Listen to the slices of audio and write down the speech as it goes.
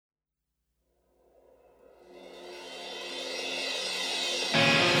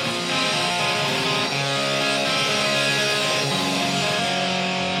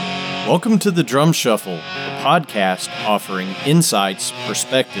Welcome to the Drum Shuffle, a podcast offering insights,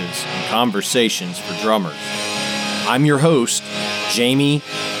 perspectives, and conversations for drummers. I'm your host, Jamie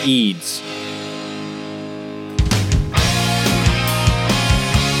Eads.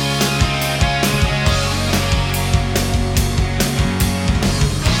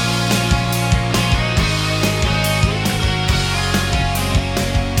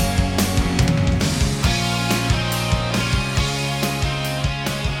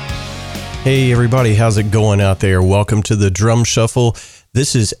 Hey everybody, how's it going out there? Welcome to the Drum Shuffle.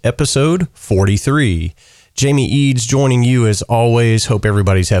 This is episode 43. Jamie Eads joining you as always. Hope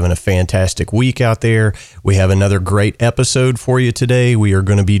everybody's having a fantastic week out there. We have another great episode for you today. We are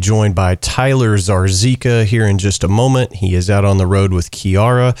going to be joined by Tyler Zarzeka here in just a moment. He is out on the road with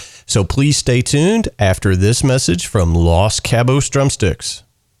Kiiara, so please stay tuned after this message from Los Cabos Drumsticks.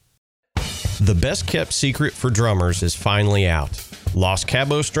 The best kept secret for drummers is finally out. Los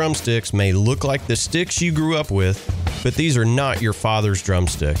Cabos drumsticks may look like the sticks you grew up with, but these are not your father's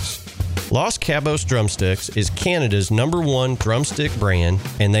drumsticks. Los Cabos Drumsticks is Canada's #1 drumstick brand,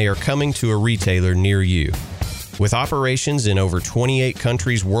 and they are coming to a retailer near you. With operations in over 28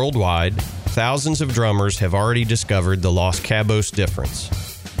 countries worldwide, thousands of drummers have already discovered the Los Cabos difference.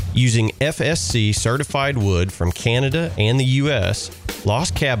 Using FSC certified wood from Canada and the US, Los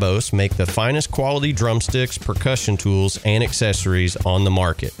Cabos make the finest quality drumsticks, percussion tools, and accessories on the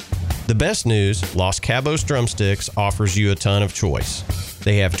market. The best news, Los Cabos Drumsticks offers you a ton of choice.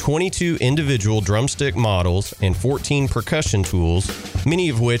 They have 22 individual drumstick models and 14 percussion tools, many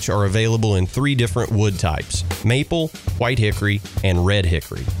of which are available in 3 different wood types: maple, white hickory, and red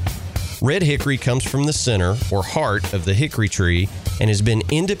hickory. Red hickory comes from the center or heart of the hickory tree and has been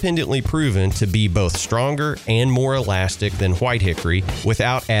independently proven to be both stronger and more elastic than white hickory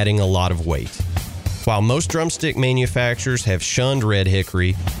without adding a lot of weight. While most drumstick manufacturers have shunned red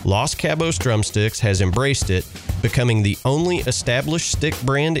hickory, Los Cabos Drumsticks has embraced it, becoming the only established stick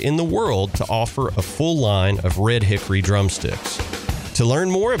brand in the world to offer a full line of red hickory drumsticks. To learn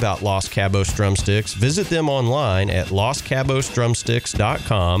more about Los Cabos Drumsticks, visit them online at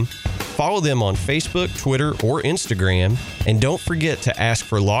loscabosdrumsticks.com. Follow them on Facebook, Twitter, or Instagram, and don't forget to ask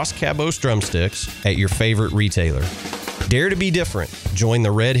for Los Cabos Drumsticks at your favorite retailer. Dare to be different. Join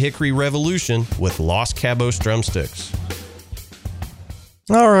the Red Hickory Revolution with Los Cabos Drumsticks.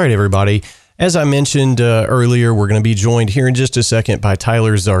 All right, everybody. As I mentioned earlier, we're going to be joined here in just a second by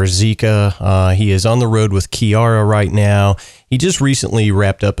Tyler Zarzeka. He is on the road with Kiiara right now. He just recently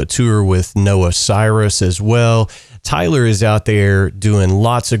wrapped up a tour with Noah Cyrus as well. Tyler is out there doing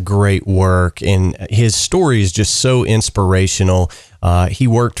lots of great work, and his story is just so inspirational. He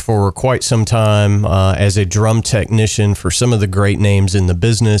worked for quite some time as a drum technician for some of the great names in the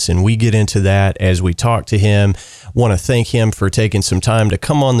business, and we get into that as we talk to him. Want to thank him for taking some time to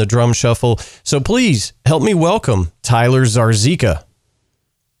come on the Drum Shuffle. So please help me welcome Tyler Zarzeka.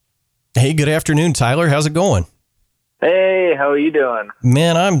 Hey, good afternoon, Tyler. How's it going? Hey, how are you doing?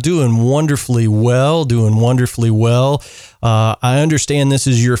 Man, I'm doing wonderfully well, I understand this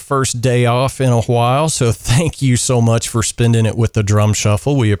is your first day off in a while, so thank you so much for spending it with the Drum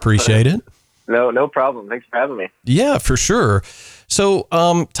Shuffle. We appreciate it. No problem. Thanks for having me. Yeah, for sure. So,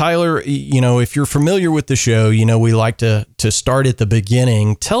 Tyler, if you're familiar with the show, we like to start at the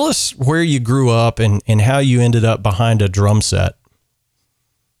beginning. Tell us where you grew up and how you ended up behind a drum set.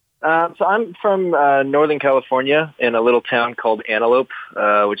 So I'm from Northern California in a little town called Antelope,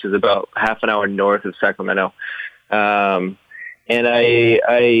 which is about half an hour north of Sacramento. And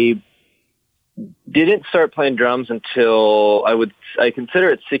I didn't start playing drums until I consider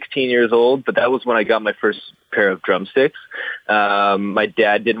it 16 years old, but that was when I got my first pair of drumsticks. My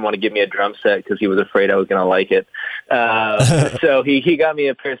dad didn't want to give me a drum set because he was afraid I was going to like it. So he got me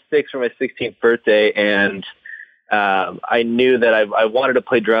a pair of sticks for my 16th birthday, and I knew that I wanted to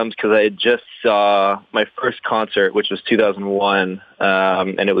play drums because I had just saw my first concert, which was 2001,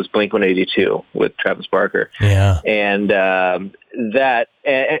 and it was Blink-182 with Travis Barker. Yeah. And actually,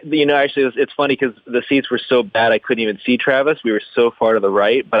 it's funny because the seats were so bad I couldn't even see Travis. We were so far to the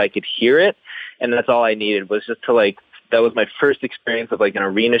right, but I could hear it, and that's all I needed was just to that was my first experience of an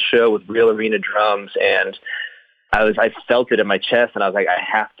arena show with real arena drums, and I felt it in my chest, and I was like, I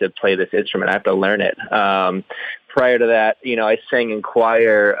have to play this instrument. I have to learn it. Prior to that, I sang in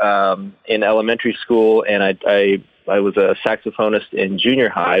choir in elementary school, and I was a saxophonist in junior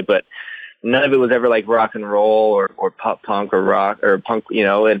high, but none of it was ever like rock and roll or pop punk or rock or punk,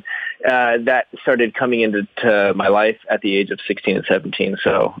 and that started coming into my life at the age of 16 and 17.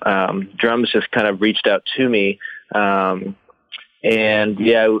 So drums just kind of reached out to me. And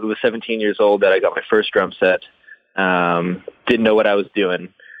yeah, it was 17 years old that I got my first drum set. Didn't know what I was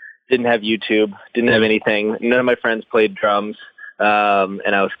doing. didn't have YouTube, didn't have anything. None of my friends played drums,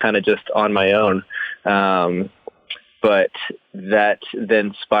 and I was kind of just on my own. But that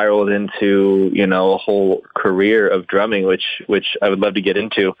then spiraled into, a whole career of drumming, which I would love to get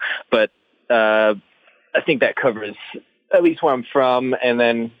into. But I think that covers at least where I'm from, and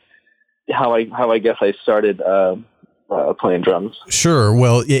then how I guess I started playing drums. Sure.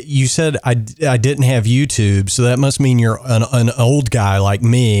 Well, you said I didn't have YouTube, so that must mean you're an old guy like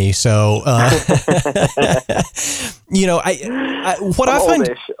me. So, what I find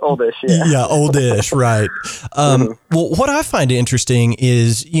oldish, yeah, oldish, right. Well, what I find interesting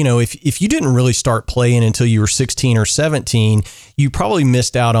is, if you didn't really start playing until you were 16 or 17, you probably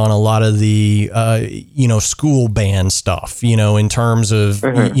missed out on a lot of the, school band stuff, in terms of,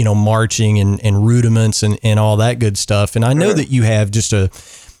 marching and rudiments and all that good stuff. And I know that you have just a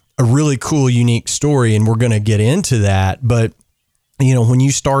really cool, unique story, and we're going to get into that. But, when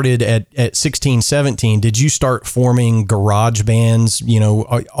you started at 16, 17, did you start forming garage bands,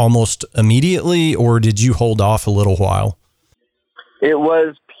 almost immediately, or did you hold off a little while? It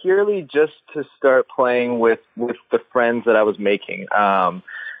was purely just to start playing with the friends that I was making.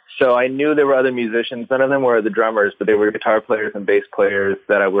 So I knew there were other musicians. None of them were the drummers, but they were guitar players and bass players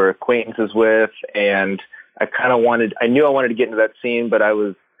that I were acquaintances with. And I knew I wanted to get into that scene, but I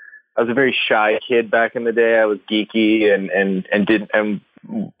was a very shy kid back in the day. I was geeky and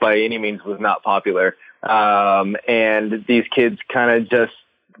by any means was not popular. And these kids kind of just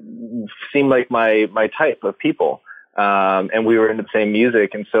seemed like my type of people. And we were into the same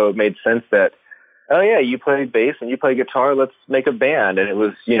music. And so it made sense that, oh yeah, you play bass and you play guitar, let's make a band. And it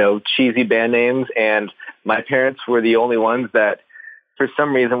was, cheesy band names. And my parents were the only ones that for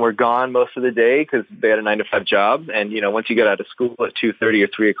some reason were gone most of the day because they had a 9-to-5 job. And, once you got out of school at 2:30 or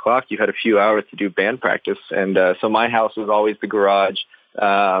 3 o'clock, you had a few hours to do band practice. And so my house was always the garage.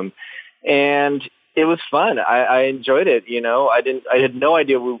 And it was fun. I enjoyed it. I had no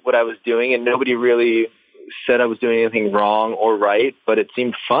idea what I was doing, and nobody really said I was doing anything wrong or right, but it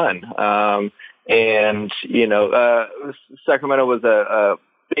seemed fun. Sacramento was a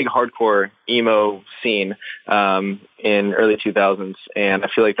big hardcore emo scene in early 2000s, and I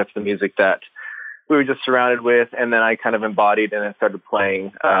feel like that's the music that we were just surrounded with, and then I kind of embodied and then started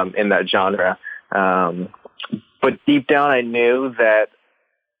playing in that genre. But deep down, I knew that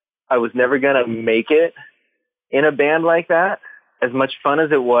I was never going to make it in a band like that. As much fun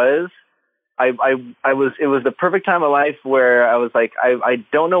as it was, it was the perfect time of life where I was like, I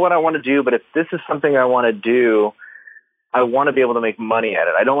don't know what I want to do, but if this is something I want to do, I want to be able to make money at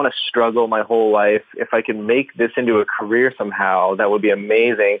it. I don't want to struggle my whole life. If I can make this into a career somehow, that would be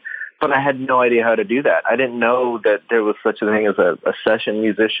amazing. But I had no idea how to do that. I didn't know that there was such a thing as a session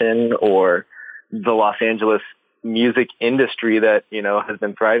musician or the Los Angeles music industry that, has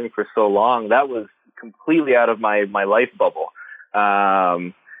been thriving for so long. That was completely out of my life bubble.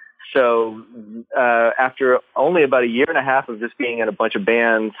 So after only about a year and a half of just being in a bunch of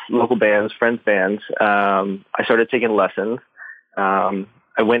bands, local bands, friends bands, I started taking lessons. I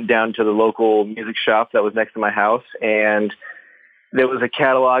went down to the local music shop that was next to my house, and there was a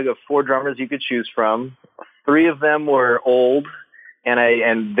catalog of 4 drummers you could choose from. 3 of them were old,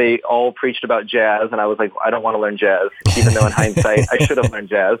 and they all preached about jazz, and I was like, I don't want to learn jazz, even though in hindsight I should have learned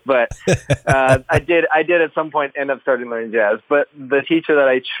jazz. But I did at some point end up starting learning jazz. But the teacher that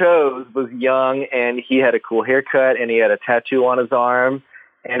I chose was young, and he had a cool haircut, and he had a tattoo on his arm,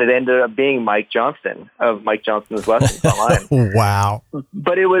 and it ended up being Mike Johnston of Mike Johnston's Lessons online. Wow!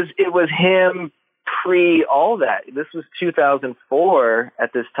 But it was him pre all that. This was 2004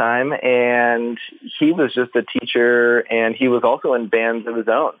 at this time, and he was just a teacher, and he was also in bands of his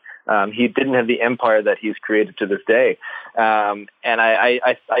own. He didn't have the empire that he's created to this day. And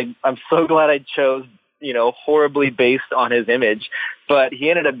I'm so glad I chose, horribly based on his image, but he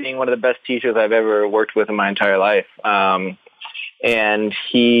ended up being one of the best teachers I've ever worked with in my entire life. And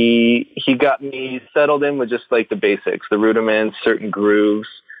he got me settled in with just like the basics, the rudiments, certain grooves.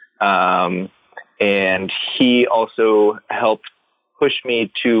 And he also helped push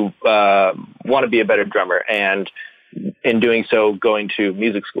me to want to be a better drummer, and in doing so, going to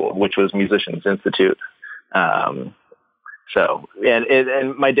music school, which was Musicians Institute. And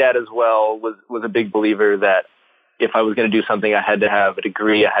my dad as well was a big believer that if I was going to do something, I had to have a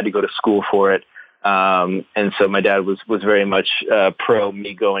degree, I had to go to school for it. And so my dad was very much pro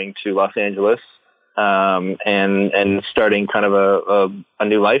me going to Los Angeles and starting kind of a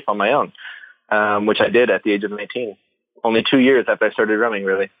new life on my own. Which I did at the age of 19, only 2 years after I started drumming,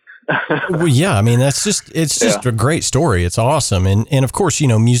 really. Well, yeah, I mean, it's just a great story. It's awesome. And of course,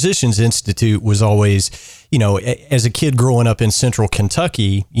 Musicians Institute was always, as a kid growing up in central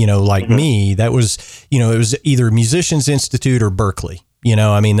Kentucky, like me, that was, it was either Musicians Institute or Berkeley.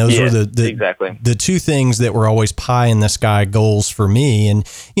 I mean, those were the two things that were always pie in the sky goals for me. And,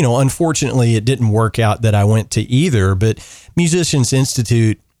 unfortunately, it didn't work out that I went to either. But Musicians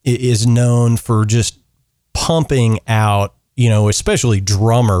Institute is known for just pumping out, especially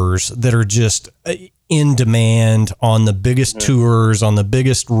drummers that are just in demand on the biggest tours, on the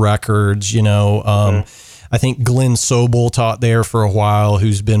biggest records. I think Glenn Sobel taught there for a while,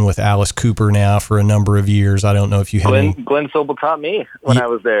 who's been with Alice Cooper now for a number of years. I don't know if you had Glenn Sobel taught me when I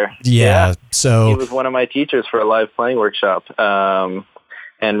was there. Yeah. So he was one of my teachers for a live playing workshop. And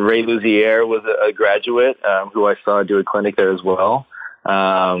Ray Luzier was a graduate who I saw do a clinic there as well.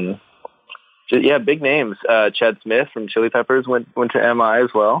 Big names. Chad Smith from Chili Peppers went to MI as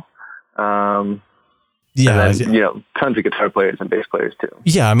well. And then, tons of guitar players and bass players too.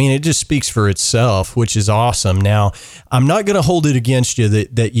 Yeah, I mean, it just speaks for itself, which is awesome. Now, I'm not going to hold it against you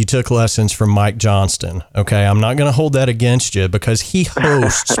that you took lessons from Mike Johnston, okay? I'm not going to hold that against you because he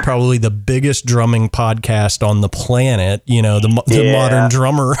hosts probably the biggest drumming podcast on the planet, the Modern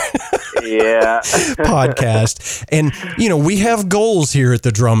Drummer podcast. And, we have goals here at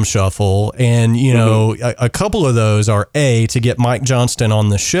the Drum Shuffle, and, a couple of those are A, to get Mike Johnston on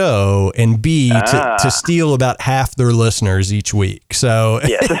the show, and B, to steal about half their listeners each week. So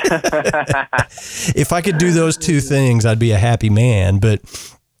if I could do those two things, I'd be a happy man. But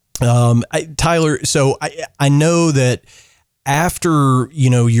Tyler, so I know that after,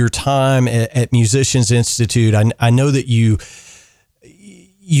 your time at Musicians Institute, I know that you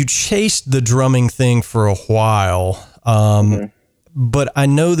chased the drumming thing for a while. But I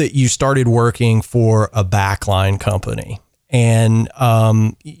know that you started working for a backline company. And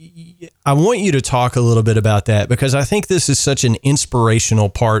I want you to talk a little bit about that, because I think this is such an inspirational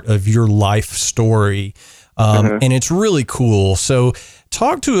part of your life story. And it's really cool. So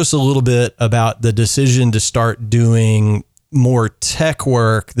talk to us a little bit about the decision to start doing more tech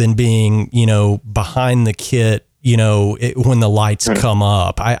work than being, behind the kit, when the lights come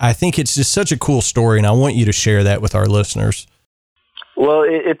up. I think it's just such a cool story, and I want you to share that with our listeners. Well,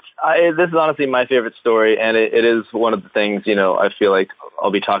 this is honestly my favorite story, and it is one of the things, I feel like I'll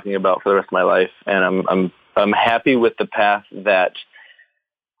be talking about for the rest of my life. And I'm happy with the path that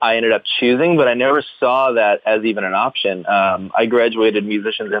I ended up choosing, but I never saw that as even an option. I graduated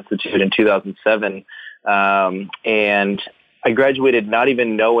Musicians Institute in 2007, and I graduated not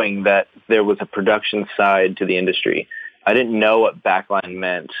even knowing that there was a production side to the industry. I didn't know what backline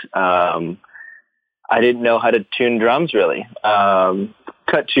meant. I didn't know how to tune drums, really.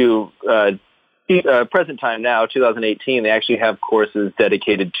 Cut to present time now, 2018, they actually have courses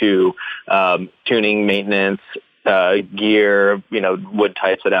dedicated to tuning, maintenance, gear, wood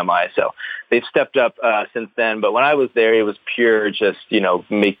types at MI. So they've stepped up since then. But when I was there, it was pure just,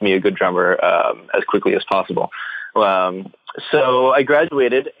 make me a good drummer as quickly as possible. So I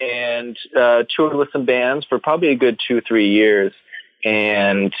graduated and toured with some bands for probably a good 2-3 years.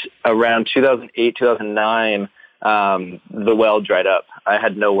 And around 2008, 2009, the well dried up. I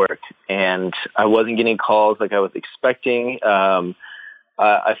had no work, and I wasn't getting calls like I was expecting.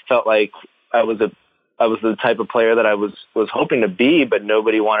 I felt like I was the type of player that I was hoping to be, but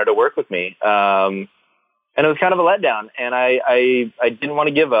nobody wanted to work with me. And it was kind of a letdown. And I didn't want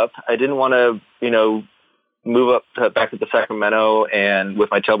to give up. I didn't want to, move up back to Sacramento and with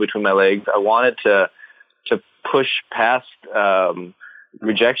my tail between my legs. I wanted to push past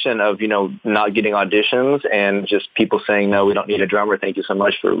rejection of, not getting auditions and just people saying, no, we don't need a drummer. Thank you so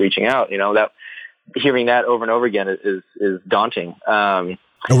much for reaching out. That hearing that over and over again is daunting.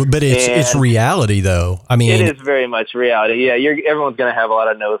 But it's reality, though. I mean, it is very much reality. Yeah, everyone's going to have a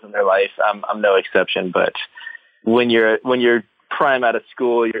lot of no's in their life. I'm no exception. But when you're prime out of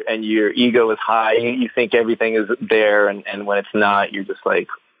school and your ego is high, you think everything is there, and when it's not, you're just like,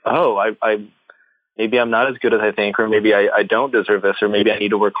 oh, I maybe I'm not as good as I think, or maybe I don't deserve this, or maybe I need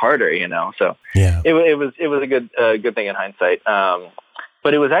to work harder. So yeah, it was a good thing in hindsight.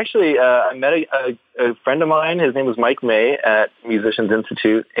 But it was actually, I met a friend of mine. His name was Mike May at Musicians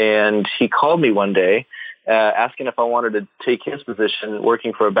Institute, and he called me one day asking if I wanted to take his position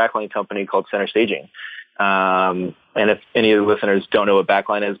working for a backline company called Center Staging. And if any of the listeners don't know what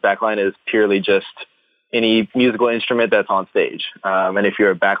backline is purely just any musical instrument that's on stage. And if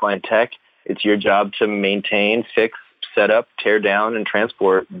you're a backline tech, it's your job to maintain, fix, set up, tear down, and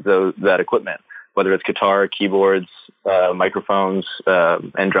transport that equipment, whether it's guitar, keyboards, microphones,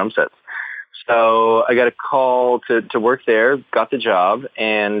 and drum sets. So I got a call to work there, got the job,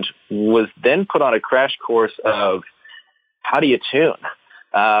 and was then put on a crash course of how do you tune.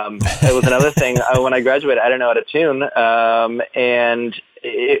 It was another thing. When I graduated, I didn't know how to tune, and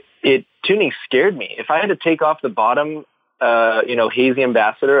tuning scared me. If I had to take off the bottom, hazy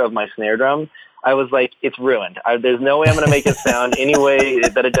ambassador of my snare drum, I was like, it's ruined. There's no way I'm going to make it sound any way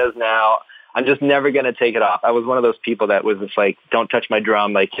that it does now. I'm just never going to take it off. I was one of those people that was just like, don't touch my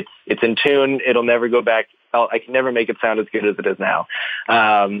drum. Like it's in tune. It'll never go back. I can never make it sound as good as it is now.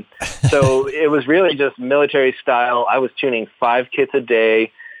 So it was really just military style. I was tuning 5 kits a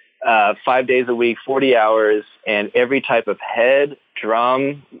day, 5 days a week, 40 hours, and every type of head,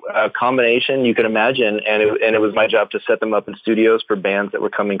 drum, combination you could imagine. And it was my job to set them up in studios for bands that were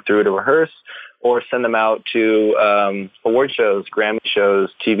coming through to rehearse, or send them out to award shows, Grammy shows,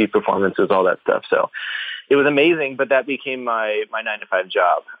 TV performances, all that stuff. So it was amazing, but that became my 9-to-5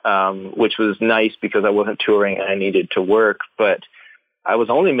 job, which was nice because I wasn't touring and I needed to work, but I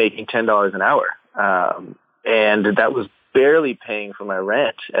was only making $10 an hour. And that was barely paying for my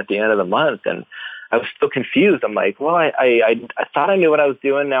rent at the end of the month. And I was still confused. I'm like, well, I thought I knew what I was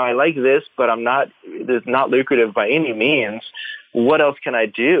doing. Now I like this, but it's not lucrative by any means. What else can I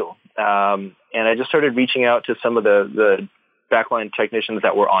do? And I just started reaching out to some of the backline technicians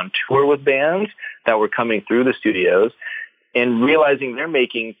that were on tour with bands that were coming through the studios, and realizing they're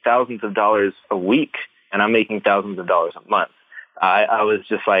making thousands of dollars a week and I'm making thousands of dollars a month. I was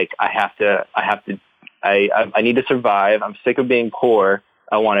just like, I need to survive. I'm sick of being poor.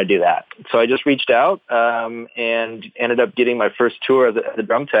 I want to do that. So I just reached out, and ended up getting my first tour as a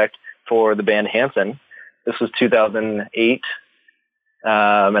drum tech for the band Hanson. This was 2008.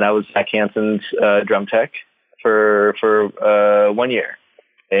 And I was Zach Hansen's drum tech for 1 year,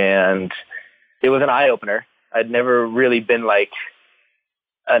 and it was an eye opener. I'd never really been like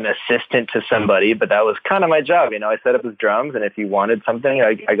an assistant to somebody, but that was kind of my job. I set up his drums, and if he wanted something,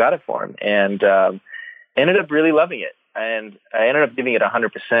 I got it for him, and ended up really loving it, and I ended up giving it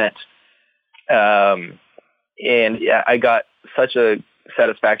 100%. And yeah, I got such a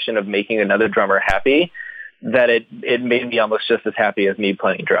satisfaction of making another drummer happy that it made me almost just as happy as me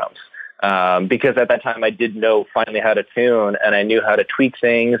playing drums. Because at that time I did know finally how to tune, and I knew how to tweak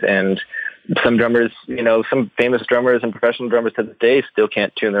things, and some drummers, some famous drummers and professional drummers to this day still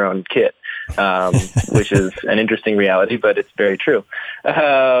can't tune their own kit, which is an interesting reality, but it's very true.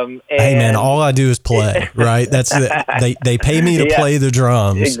 Hey man, all I do is play, right? They pay me to play the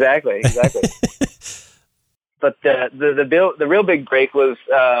drums. Exactly. But the real big break was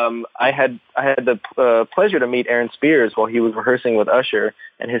I had the pleasure to meet Aaron Spears while he was rehearsing with Usher,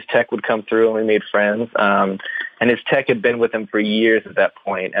 and his tech would come through and we made friends. And his tech had been with him for years at that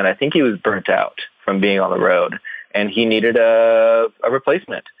point, and I think he was burnt out from being on the road, and he needed a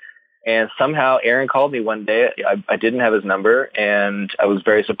replacement. And somehow Aaron called me one day. I didn't have his number, and I was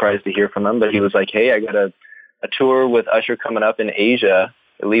very surprised to hear from him, but he was like, hey, I got a tour with Usher coming up in Asia.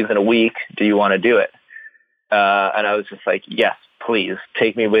 It leaves in a week. Do you want to do it? And I was just like, yes, please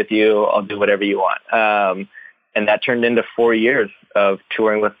take me with you. I'll do whatever you want. And that turned into 4 years of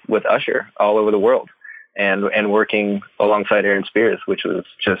touring with Usher all over the world, and working alongside Aaron Spears, which was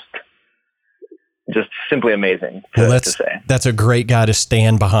just simply amazing to say. That's a great guy to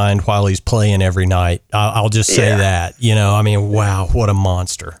stand behind while he's playing every night. I'll just say that, wow, what a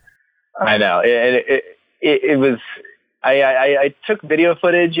monster. I know. It was, I took video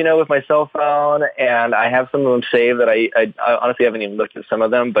footage, with my cell phone, and I have some of them saved that I honestly haven't even looked at some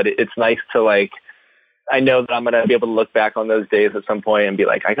of them, but it's nice to I know that I'm going to be able to look back on those days at some point and be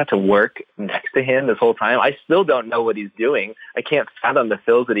like, I got to work next to him this whole time. I still don't know what he's doing. I can't fathom the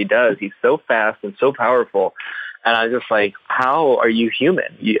fills that he does. He's so fast and so powerful. And I was just like, how are you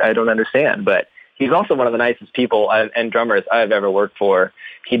human? I don't understand. But he's also one of the nicest people and drummers I've ever worked for.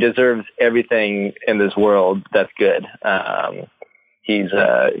 He deserves everything in this world that's good. He's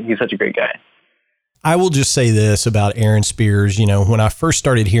such a great guy. I will just say this about Aaron Spears. When I first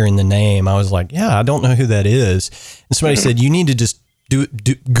started hearing the name, I was like, yeah, I don't know who that is. And somebody said, you need to just do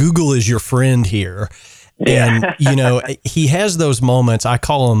Google is your friend here. And, he has those moments, I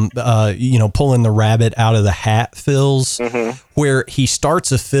call them, pulling the rabbit out of the hat fills, where he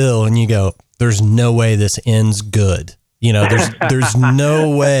starts a fill and you go, there's no way this ends good. There's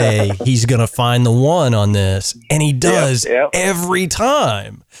no way he's going to find the one on this. And he does every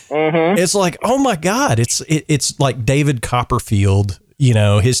time. It's like, oh my God, it's like David Copperfield,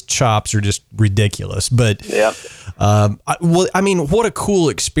 his chops are just ridiculous, but what a cool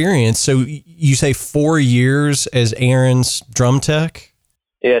experience. So you say 4 years as Aaron's drum tech?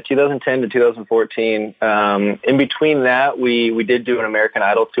 Yeah, 2010 to 2014. In between that, we did do an American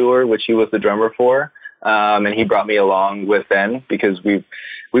Idol tour, which he was the drummer for. And he brought me along with then because we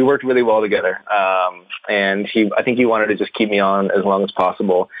worked really well together. And I think he wanted to just keep me on as long as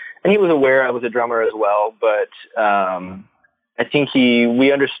possible. And he was aware I was a drummer as well, but I think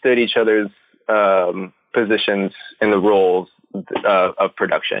we understood each other's positions in the roles of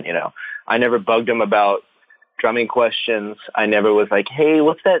production. I never bugged him about drumming questions. I never was like, hey,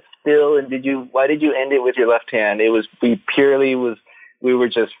 what's that still? And why did you end it with your left hand? We were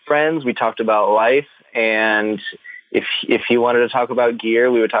just friends. We talked about life. And if he wanted to talk about gear,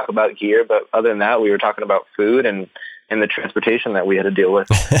 we would talk about gear. But other than that, we were talking about food and the transportation that we had to deal with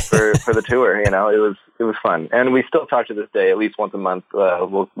for the tour. It was fun. And we still talk to this day, at least once a month.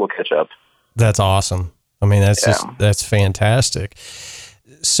 We'll catch up. That's awesome. I mean, that's fantastic.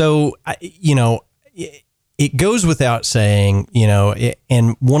 So, it goes without saying,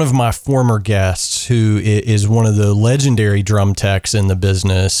 and one of my former guests who is one of the legendary drum techs in the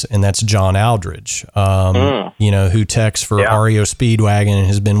business, and that's John Aldridge, who techs for REO Speedwagon and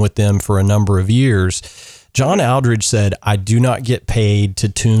has been with them for a number of years. John Aldridge said, I do not get paid to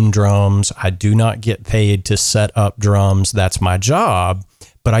tune drums. I do not get paid to set up drums. That's my job,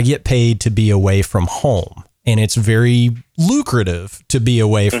 but I get paid to be away from home. And it's very lucrative to be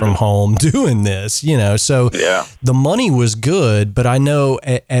away from home doing this, so the money was good. But I know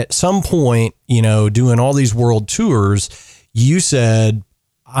at some point, doing all these world tours, you said,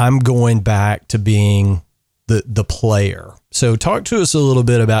 I'm going back to being the player. So talk to us a little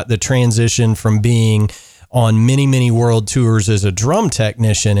bit about the transition from being on many, many world tours as a drum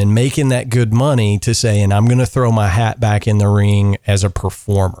technician and making that good money to saying, I'm going to throw my hat back in the ring as a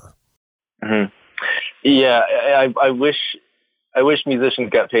performer. Mm-hmm. Yeah, I wish musicians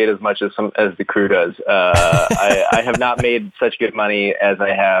got paid as much as the crew does. I have not made such good money as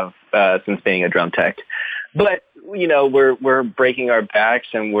I have since being a drum tech. But we're breaking our backs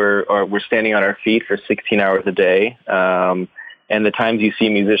and we're standing on our feet for 16 hours a day. And the times you see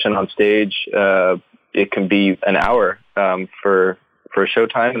a musician on stage, it can be an hour for a show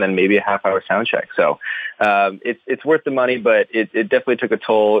time and then maybe a half-hour sound check. So it's worth the money, but it definitely took a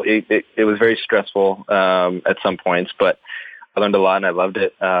toll. It was very stressful at some points, but I learned a lot and I loved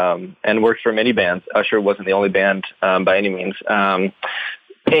it, and worked for many bands. Usher wasn't the only band by any means. And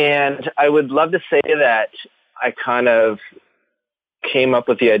I would love to say that I kind of came up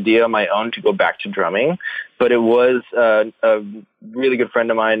with the idea on my own to go back to drumming, but it was a really good friend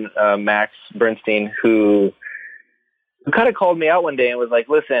of mine, Max Bernstein, who kind of called me out one day and was like,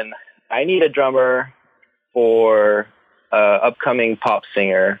 listen, I need a drummer for upcoming pop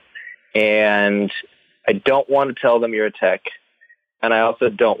singer, and I don't want to tell them you're a tech, and I also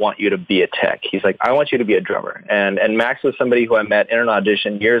don't want you to be a tech. He's like, I want you to be a drummer. And Max was somebody who I met in an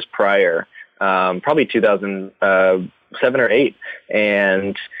audition years prior, probably 2007 or 8.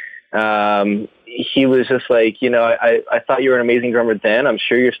 And he was just like, I thought you were an amazing drummer then. I'm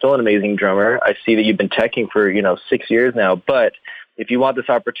sure you're still an amazing drummer. I see that you've been teching for, 6 years now. But if you want this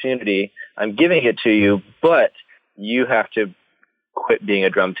opportunity, I'm giving it to you, but you have to quit being a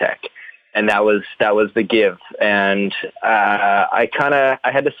drum tech. And that was the give. And I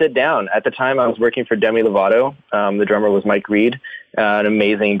had to sit down. At the time, I was working for Demi Lovato. The drummer was Mike Reed, an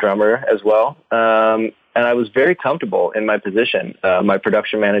amazing drummer as well. And I was very comfortable in my position. My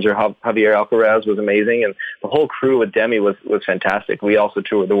production manager, Javier Alcaraz, was amazing, and the whole crew with Demi was fantastic. We also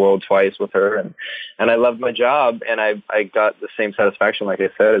toured the world twice with her, and I loved my job, and I got the same satisfaction, like I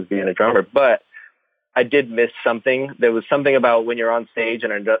said, as being a drummer. But I did miss something. There was something about when you're on stage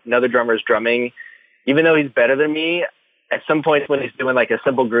and another drummer is drumming, even though he's better than me, at some points when he's doing like a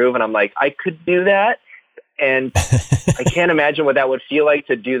simple groove, and I'm like, I could do that. And I can't imagine what that would feel like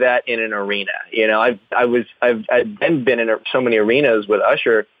to do that in an arena. I've then been in so many arenas with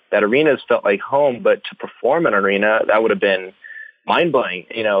Usher that arenas felt like home, but to perform in an arena, that would have been mind blowing,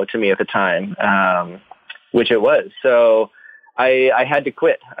 to me at the time, which it was. So I had to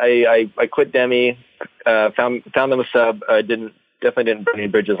quit. I quit Demi, found them a sub. Definitely didn't burn any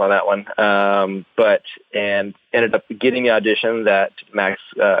bridges on that one. And ended up getting the audition that Max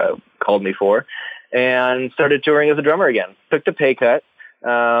called me for, and started touring as a drummer again. Took the pay cut,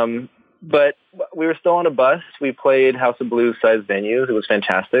 but we were still on a bus. We played House of Blues sized venues. It was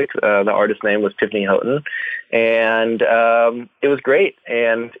fantastic. The artist's name was Tiffany Houghton, and it was great.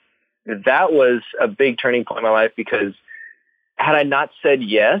 And that was a big turning point in my life, because had I not said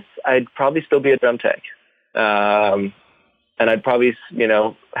yes, I'd probably still be a drum tech. And and I'd probably,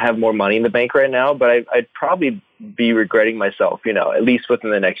 have more money in the bank right now, but I'd probably be regretting myself, at least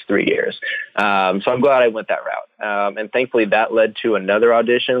within the next 3 years. So I'm glad I went that route. And thankfully that led to another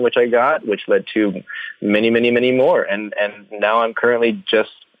audition, which I got, which led to many, many, many more. And now I'm currently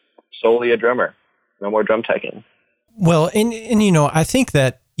just solely a drummer. No more drum teching. Well, and I think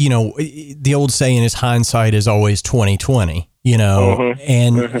that, the old saying is hindsight is always 20/20,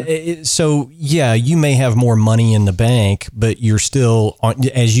 and so, yeah, you may have more money in the bank, but you're still,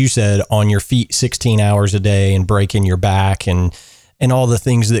 as you said, on your feet 16 hours a day and breaking your back and all the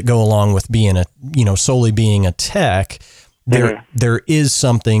things that go along with being solely being a tech. There is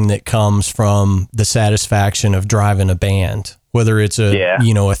something that comes from the satisfaction of driving a band, whether it's a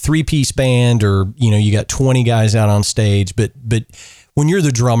 3-piece band or, you got 20 guys out on stage, but when you're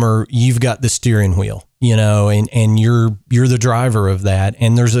the drummer, you've got the steering wheel, and you're the driver of that.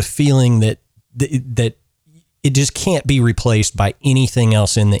 And there's a feeling that it just can't be replaced by anything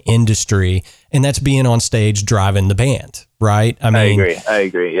else in the industry. And that's being on stage driving the band. Right. I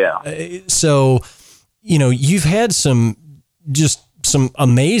agree. Yeah. So, you've had some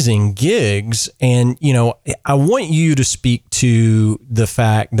amazing gigs, and, I want you to speak to the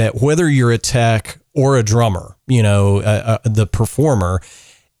fact that whether you're a tech or a drummer, the performer,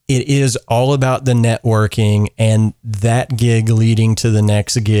 it is all about the networking and that gig leading to the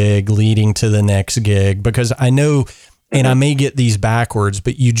next gig, because I know, and I may get these backwards,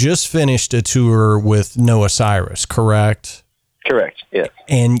 but you just finished a tour with Noah Cyrus, correct? Correct. Yes.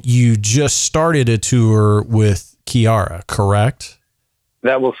 And you just started a tour with Kiiara, correct?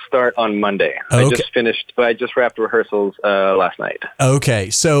 That will start on Monday. Okay. I just wrapped rehearsals last night.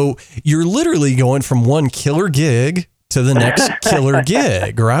 Okay. So you're literally going from one killer gig to the next killer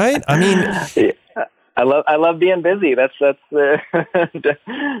gig, right? I mean, I love being busy. That's what can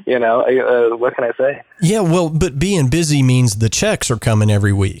I say? Yeah. Well, but being busy means the checks are coming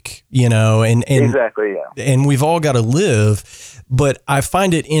every week, and exactly. Yeah. And we've all got to live, but I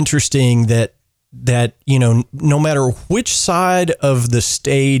find it interesting that, no matter which side of the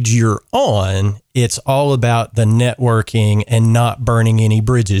stage you're on, it's all about the networking and not burning any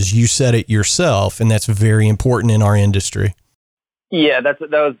bridges. You said it yourself, and that's very important in our industry. Yeah, that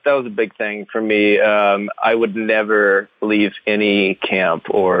was a big thing for me. I would never leave any camp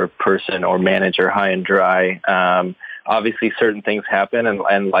or person or manager high and dry. Obviously, certain things happen,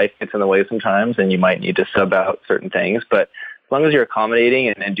 and life gets in the way sometimes, and you might need to sub out certain things, but as long as you're accommodating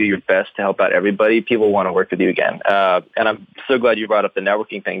and do your best to help out everybody, people want to work with you again. And I'm so glad you brought up the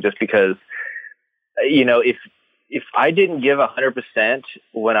networking thing, just because, if I didn't give 100%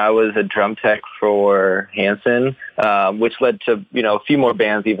 when I was a drum tech for Hanson, which led to, a few more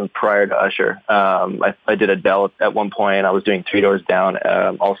bands even prior to Usher. I did Adele at one point. I was doing Three Doors Down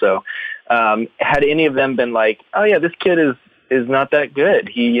also. Had any of them been like, oh yeah, this kid is not that good.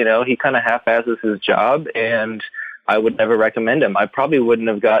 He kind of half-asses his job, and I would never recommend him. I probably wouldn't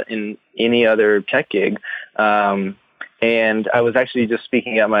have gotten any other tech gig. And I was actually just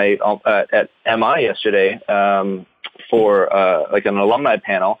speaking at at MI yesterday for like an alumni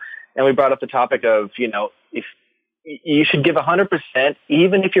panel, and we brought up the topic of, if you should give 100%,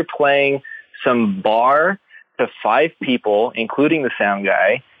 even if you're playing some bar to 5 people, including the sound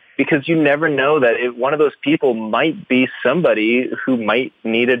guy, because you never know that one of those people might be somebody who might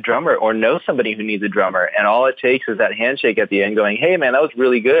need a drummer or know somebody who needs a drummer. And all it takes is that handshake at the end going, hey, man, that was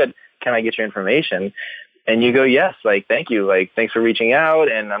really good. Can I get your information? And you go, yes, thank you. Thanks for reaching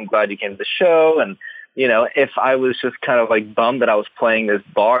out, and I'm glad you came to the show. And, if I was just kind of bummed that I was playing this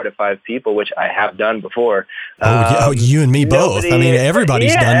bar to 5 people, which I have done before. You and me both. I mean,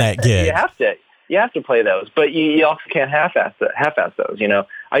 everybody's done that gig. You have to play those, but you also can't half-ass those.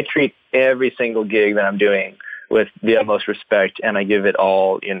 I treat every single gig that I'm doing with the utmost respect, and I give it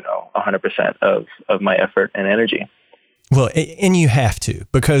all, 100% of my effort and energy. Well, and you have to,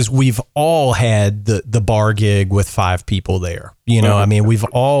 because we've all had the bar gig with 5 people there. I mean, we've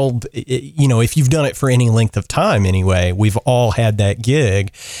all, if you've done it for any length of time anyway, we've all had that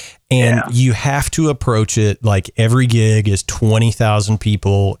gig. And you have to approach it like every gig is 20,000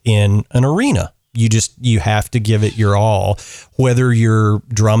 people in an arena. You have to give it your all, whether you're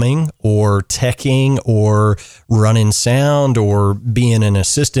drumming or teching or running sound or being an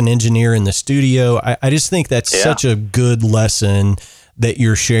assistant engineer in the studio. I just think that's such a good lesson that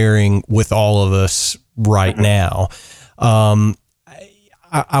you're sharing with all of us right now.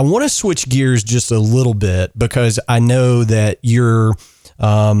 I want to switch gears just a little bit, because I know that you're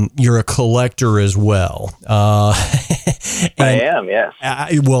you're a collector as well. I am, yes.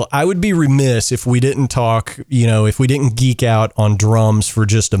 I would be remiss if we didn't talk, if we didn't geek out on drums for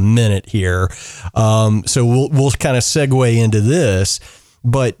just a minute here. So we'll kind of segue into this.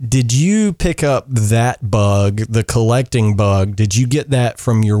 But did you pick up that bug, the collecting bug? Did you get that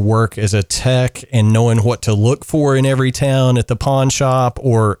from your work as a tech and knowing what to look for in every town at the pawn shop,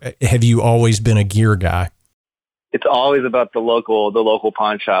 or have you always been a gear guy? It's always about the local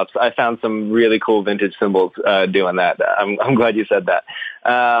pawn shops. I found some really cool vintage cymbals doing that. I'm glad you said that.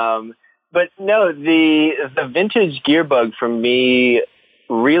 But no, the vintage gear bug for me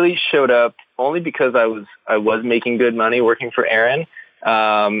really showed up only because I was making good money working for Aaron.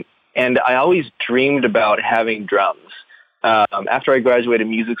 And I always dreamed about having drums. After I graduated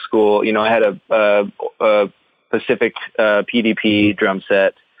music school, I had a Pacific PDP drum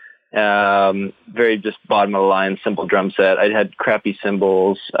set, very just bottom of the line, simple drum set. I had crappy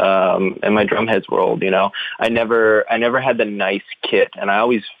cymbals, and my drum heads were old. I never had the nice kit, and I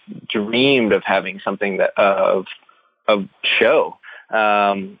always dreamed of having something that of show.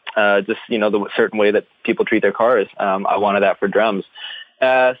 Just the certain way that people treat their cars. I wanted that for drums.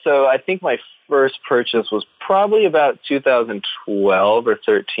 So I think my first purchase was probably about 2012 or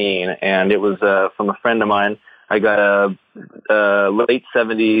 13, and it was from a friend of mine. I got a late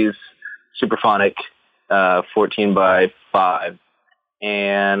 70s Superphonic 14 by 5,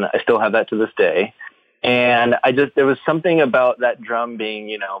 and I still have that to this day. And there was something about that drum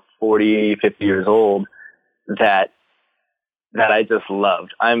being 40, 50 years old that I just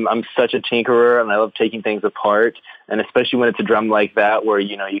loved. I'm such a tinkerer, and I love taking things apart, and especially when it's a drum like that where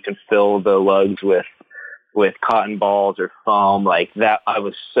you can fill the lugs with cotton balls or foam like that. I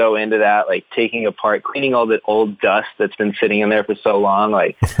was so into that, like taking apart, cleaning all the old dust that's been sitting in there for so long.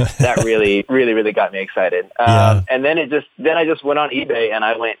 Like that really, really, really got me excited. Yeah. And then I just went on eBay and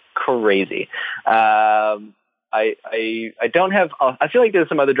I went crazy. I don't have, I feel like there's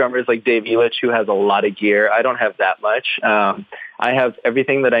some other drummers like Dave Elich who has a lot of gear. I don't have that much. I have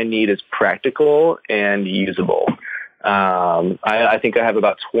everything that I need is practical and usable. I think I have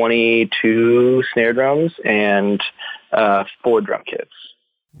about 22 snare drums and 4 drum kits.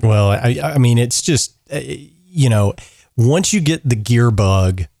 Well, I mean, it's just, once you get the gear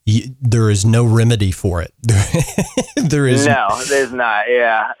bug, there is no remedy for it. There is no, there's not.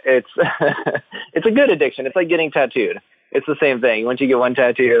 Yeah, it's it's a good addiction. It's like getting tattooed. It's the same thing. Once you get one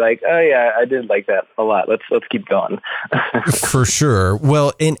tattoo, you're like, oh yeah, I did like that a lot. Let's keep going. For sure.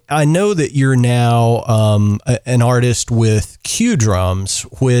 Well, and I know that you're now an artist with Q Drums,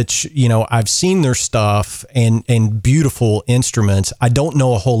 which I've seen their stuff and beautiful instruments. I don't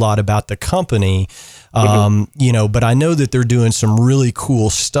know a whole lot about the company, but I know that they're doing some really cool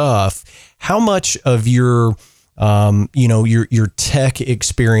stuff. How much of your your tech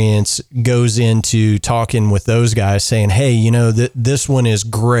experience goes into talking with those guys saying, hey, this one is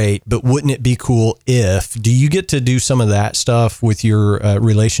great, but wouldn't it be cool if? Do you get to do some of that stuff with your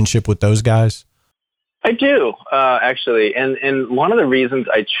relationship with those guys? I do, actually. And one of the reasons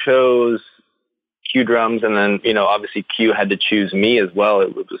I chose Q Drums, and then, obviously Q had to choose me as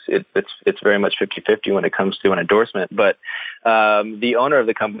well. It's very much 50-50 when it comes to an endorsement. But the owner of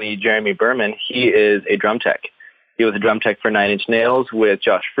the company, Jeremy Berman, he is a drum tech. He was a drum tech for Nine Inch Nails with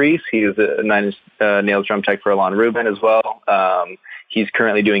Josh Freese. He was a Nine Inch Nails drum tech for Alon Rubin as well. He's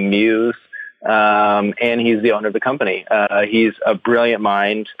currently doing Muse, and he's the owner of the company. He's a brilliant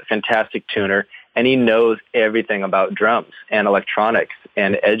mind, a fantastic tuner, and he knows everything about drums and electronics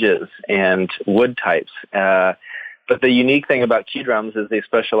and edges and wood types. But the unique thing about Q Drums is they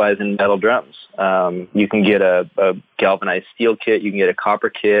specialize in metal drums. You can get a galvanized steel kit. You can get a copper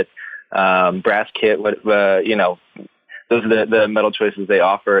kit. Brass kit, those are the metal choices they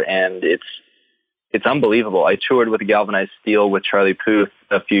offer, and it's unbelievable. I toured with a galvanized steel with Charlie Puth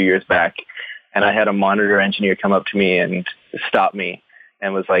a few years back, and I had a monitor engineer come up to me and stop me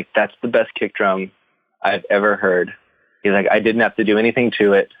and was like, "That's the best kick drum I've ever heard." He's like, "I didn't have to do anything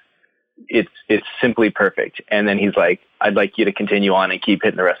to it. It's simply perfect." And then he's like, "I'd like you to continue on and keep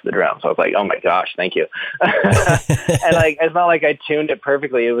hitting the rest of the drums." So I was like, "Oh my gosh, thank you." And it's not like I tuned it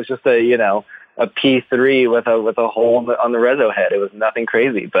perfectly. It was just a P3 with a hole on the reso head. It was nothing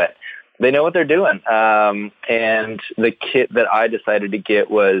crazy, but they know what they're doing. And the kit that I decided to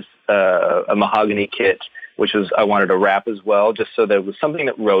get was a mahogany kit, which was, I wanted a wrap as well, just so that it was something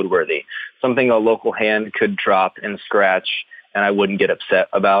that roadworthy, something a local hand could drop and scratch and I wouldn't get upset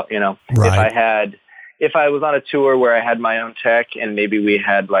about, Right. If I was on a tour where I had my own tech and maybe we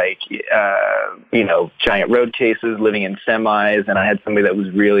had giant road cases living in semis and I had somebody that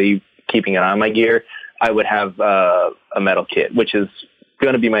was really keeping an eye on my gear, I would have a metal kit, which is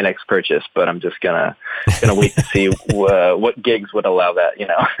going to be my next purchase, but I'm just gonna wait to see what gigs would allow that, you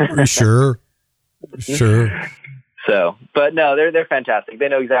know. Sure. So, but no, they're fantastic. They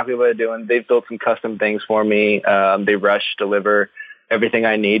know exactly what they're doing. They've built some custom things for me. They deliver everything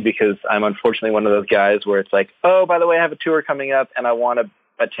I need, because I'm unfortunately one of those guys where it's like, oh, by the way, I have a tour coming up and I want a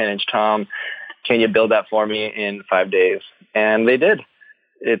 10-inch tom. Can you build that for me in 5 days? And they did.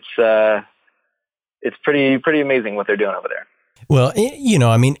 It's pretty amazing what they're doing over there. Well, you know,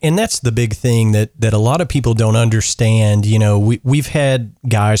 I mean, and that's the big thing that a lot of people don't understand. You know, we've had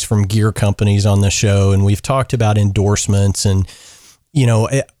guys from gear companies on the show, and we've talked about endorsements, and, you know,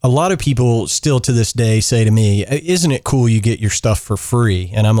 a lot of people still to this day say to me, isn't it cool you get your stuff for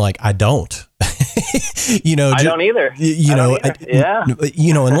free? And I'm like, I don't. You know, I don't either. You know, yeah.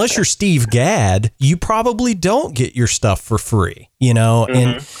 You know, unless you're Steve Gadd, you probably don't get your stuff for free, you know,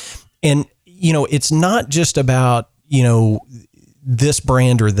 and, you know, it's not just about, you know, this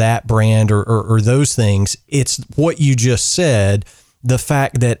brand or that brand or those things. It's what you just said, the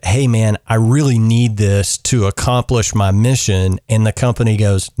fact that, hey man, I really need this to accomplish my mission. And the company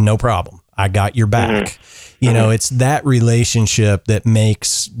goes, no problem, I got your back. You know, it's that relationship that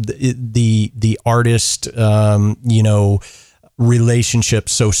makes the artist, you know, relationship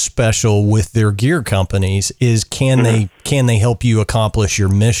so special with their gear companies is can they help you accomplish your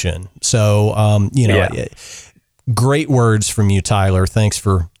mission? So, you know, great words from you, Tyler. Thanks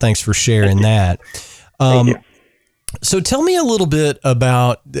for sharing that. Thank you. So tell me a little bit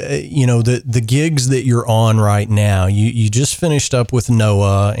about, you know, the gigs that you're on right now. You just finished up with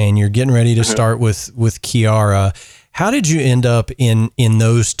Noah and you're getting ready to start with Kiiara. How did you end up in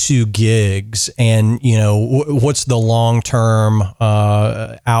those two gigs? And, you know, what's the long-term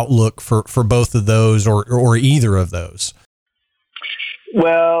outlook for both of those or either of those?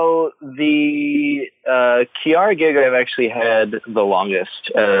 Well, the Kiiara gig I've actually had the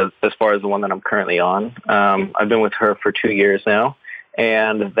longest, as far as the one that I'm currently on. I've been with her for 2 years now,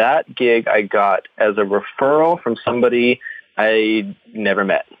 and that gig I got as a referral from somebody I never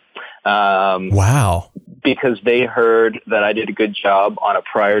met. Wow. Because they heard that I did a good job on a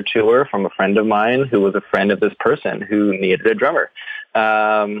prior tour from a friend of mine who was a friend of this person who needed a drummer.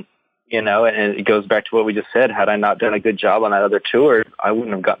 You know, and it goes back to what we just said. Had I not done a good job on that other tour, I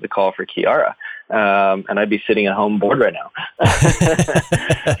wouldn't have gotten the call for Kiiara. And I'd be sitting at home bored right now.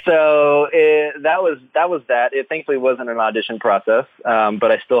 So that was that. It thankfully wasn't an audition process,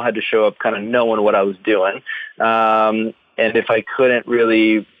 but I still had to show up kind of knowing what I was doing. And if I couldn't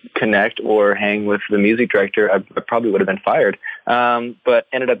really connect or hang with the music director, I probably would have been fired. But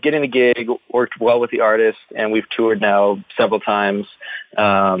ended up getting the gig, worked well with the artist, and we've toured now several times.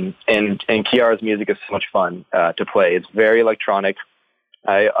 And Kiiara's music is so much fun to play. It's very electronic.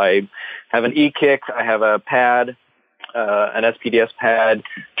 I have an E-kick. I have a pad, an SPDS pad,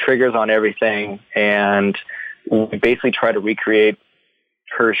 triggers on everything, and we basically try to recreate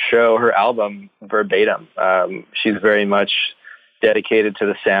her album verbatim. She's very much dedicated to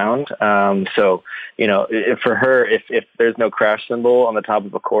the sound. So, you know, for her, if there's no crash cymbal on the top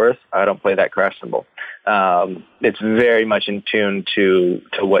of a chorus, I don't play that crash cymbal. It's very much in tune to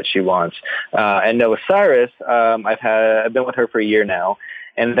what she wants. And Noah Cyrus, I've been with her for a year now,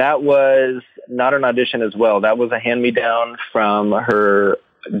 and that was not an audition as well. That was a hand-me-down from her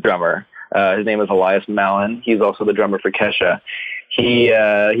drummer. His name is Elias Mallon. He's also the drummer for Kesha. He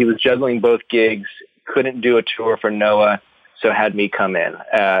was juggling both gigs, couldn't do a tour for Noah, so had me come in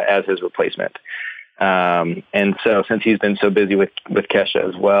as his replacement. And so since he's been so busy with Kesha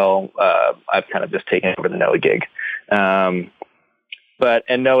as well, I've kind of just taken over the Noah gig. And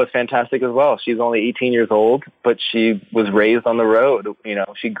Noah's fantastic as well. She's only 18 years old, but she was raised on the road. You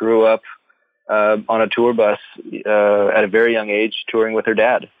know, she grew up on a tour bus at a very young age, touring with her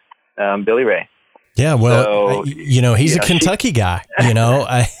dad, Billy Ray. Yeah, well, you know, he's a Kentucky guy, you know.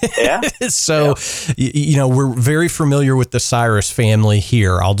 So, you know, we're very familiar with the Cyrus family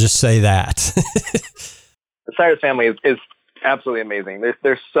here. I'll just say that. The Cyrus family is absolutely amazing.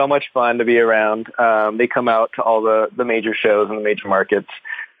 They're so much fun to be around. They come out to all the major shows in the major markets.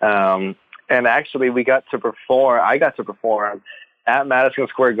 And actually, I got to perform at Madison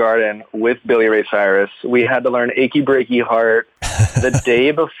Square Garden with Billy Ray Cyrus. We had to learn Achy Breaky Heart the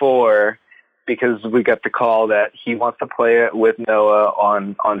day before, because we got the call that he wants to play it with Noah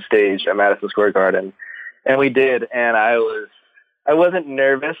on stage at Madison Square Garden. And we did. And I wasn't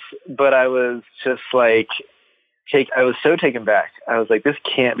nervous, but I was just like, I was so taken back. I was like, this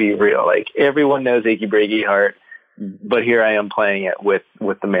can't be real. Like, everyone knows Achy Breaky Heart, but here I am playing it with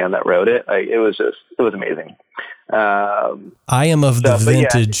the man that wrote it. Like, it was amazing. I am of the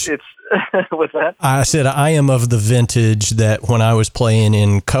vintage. Yeah, What's that? I said I am of the vintage that when I was playing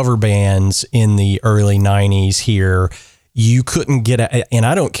in cover bands in the early 90s here, you couldn't get and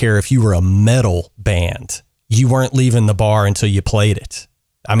I don't care if you were a metal band, you weren't leaving the bar until you played it.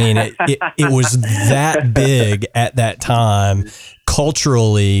 I mean, it was that big at that time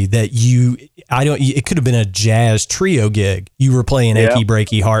culturally that it could have been a jazz trio gig. You were playing Achy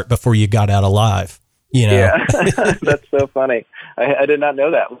Breaky Heart before you got out alive. Yeah, that's so funny. I did not know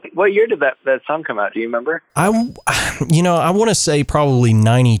that. What year did that song come out? Do you remember? I want to say probably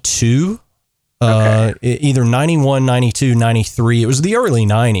 92, either 91, 92, 93. It was the early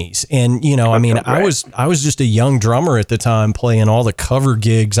 90s. And, I mean, I was just a young drummer at the time playing all the cover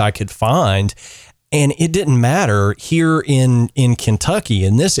gigs I could find. And it didn't matter here in Kentucky,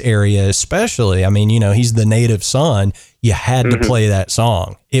 in this area especially. I mean, he's the native son. You had to play that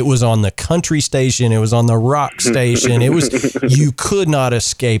song. It was on the country station. It was on the rock station. You could not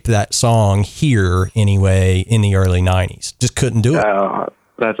escape that song here anyway in the early 90s. Just couldn't do it. Oh,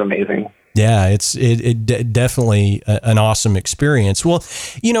 that's amazing. Yeah, it's definitely an awesome experience. Well,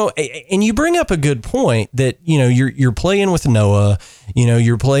 and you bring up a good point that, you're playing with Noah,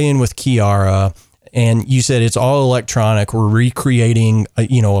 you're playing with Kiiara, and you said it's all electronic. We're recreating,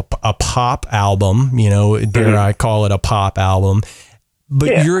 a pop album, dare I call it a pop album.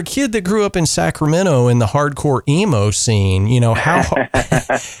 But you're a kid that grew up in Sacramento in the hardcore emo scene.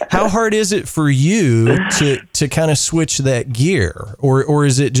 How hard is it for you to kind of switch that gear? Or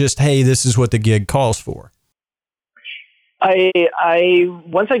is it just, hey, this is what the gig calls for?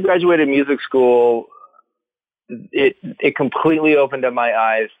 Once I graduated music school, it completely opened up my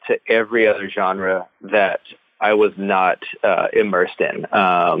eyes to every other genre that I was not immersed in.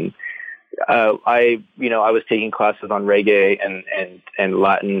 I was taking classes on reggae and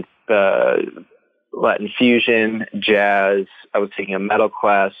Latin fusion, jazz. I was taking a metal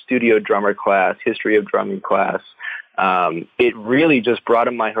class, studio drummer class, history of drumming class. It really just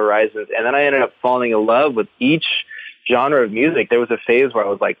broadened my horizons. And then I ended up falling in love with each genre of music. There was a phase where I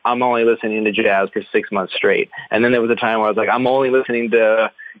was like, I'm only listening to jazz for 6 months straight. And then there was a time where I was like, I'm only listening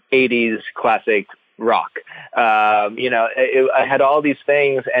to 80s classic rock. I had all these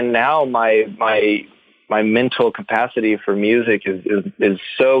things, and now my mental capacity for music is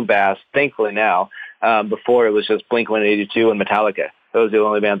so vast, thankfully now. Before it was just Blink-182 and Metallica. Those are the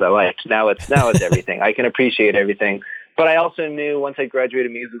only bands I liked. Now it's everything. I can appreciate everything. But I also knew once I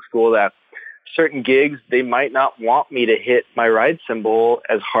graduated music school that certain gigs, they might not want me to hit my ride cymbal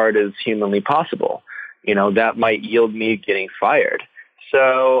as hard as humanly possible. That might yield me getting fired.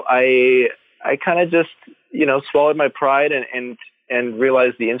 So I kind of just, swallowed my pride and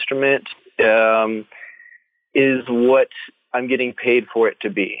realized the instrument is what I'm getting paid for it to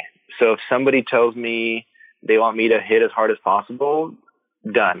be. So if somebody tells me they want me to hit as hard as possible,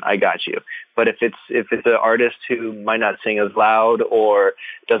 done, I got you. But if it's an artist who might not sing as loud or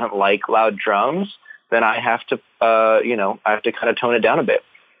doesn't like loud drums, then I have to kind of tone it down a bit.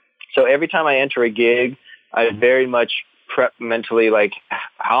 So every time I enter a gig, I very much prep mentally, like,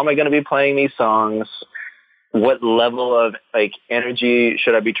 how am I going to be playing these songs? What level of energy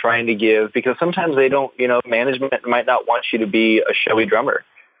should I be trying to give? Because sometimes they don't, management might not want you to be a showy drummer.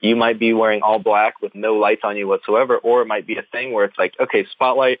 You might be wearing all black with no lights on you whatsoever, or it might be a thing where it's like, okay,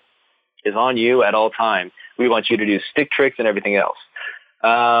 spotlight is on you at all time. We want you to do stick tricks and everything else.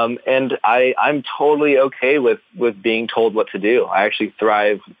 And I'm totally okay with being told what to do. I actually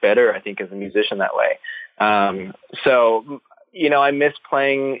thrive better, I think, as a musician that way. So, I miss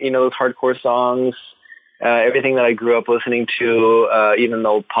playing, those hardcore songs, everything that I grew up listening to, even the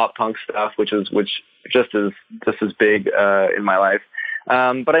old pop punk stuff, which just as big, in my life.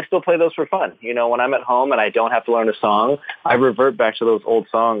 But I still play those for fun. When I'm at home and I don't have to learn a song, I revert back to those old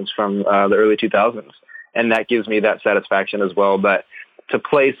songs from the early 2000s. And that gives me that satisfaction as well. But to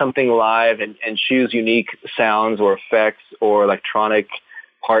play something live and choose unique sounds or effects or electronic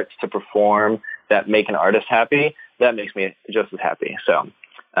parts to perform that make an artist happy, that makes me just as happy. So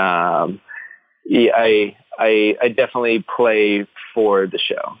I definitely play for the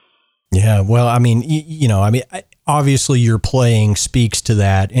show. Yeah, well, I mean, obviously your playing speaks to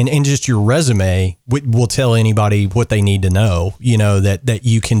that, and just your resume will tell anybody what they need to know, that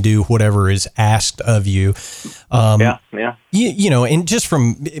you can do whatever is asked of you. Yeah. And just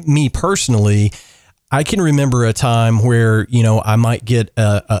from me personally, I can remember a time where, I might get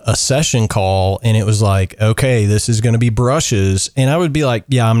a session call and it was like, okay, this is going to be brushes. And I would be like,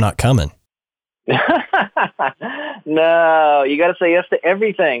 yeah, I'm not coming. No, you got to say yes to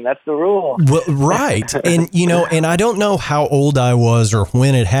everything. That's the rule. Well, right. And, and I don't know how old I was or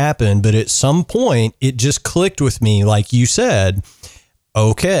when it happened, but at some point it just clicked with me. Like you said,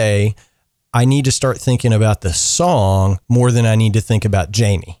 okay, I need to start thinking about the song more than I need to think about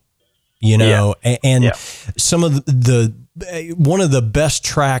Jamie, and some of one of the best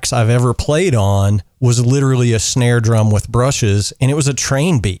tracks I've ever played on was literally a snare drum with brushes, and it was a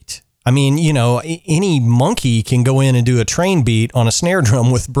train beat. I mean, any monkey can go in and do a train beat on a snare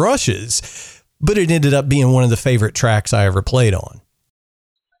drum with brushes, but it ended up being one of the favorite tracks I ever played on.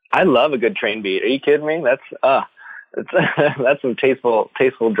 I love a good train beat. Are you kidding me? That's some tasteful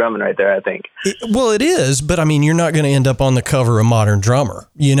drumming right there, I think. It is, but I mean, you're not going to end up on the cover of Modern Drummer.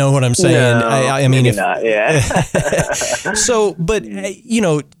 You know what I'm saying? No, I mean, maybe not. Yeah. So, but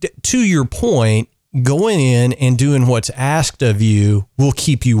to your point, going in and doing what's asked of you will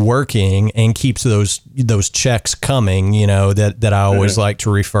keep you working and keeps those checks coming. That I always like to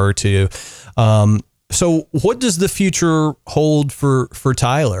refer to. So, what does the future hold for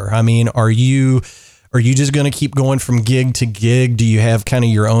Tyler? I mean, Are you just going to keep going from gig to gig? Do you have kind of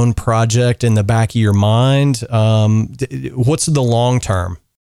your own project in the back of your mind? What's the long term?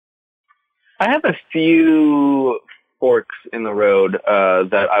 I have a few forks in the road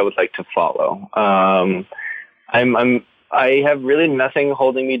that I would like to follow. I have really nothing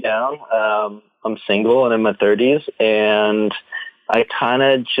holding me down. I'm single and in my 30s, and I kind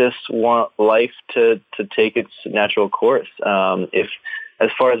of just want life to take its natural course. As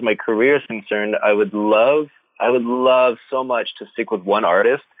far as my career is concerned, I would love so much to stick with one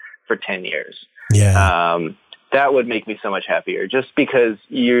artist for 10 years. Yeah. That would make me so much happier, just because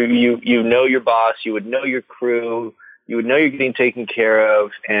you know your boss, you would know your crew, you would know you're getting taken care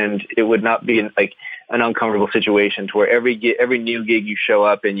of, and it would not be like an uncomfortable situation to where every new gig you show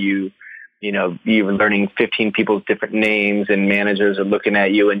up and you're learning 15 people's different names, and managers are looking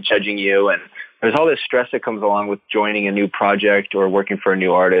at you and judging you, and there's all this stress that comes along with joining a new project or working for a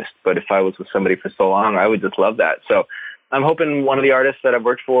new artist. But if I was with somebody for so long, I would just love that. So I'm hoping one of the artists that I've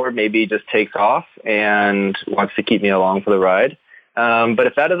worked for maybe just takes off and wants to keep me along for the ride. But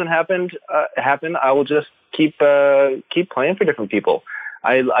if that doesn't happen, I will just keep playing for different people.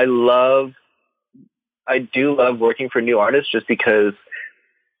 I do love working for new artists, just because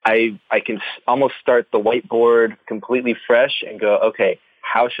I can almost start the whiteboard completely fresh and go, okay,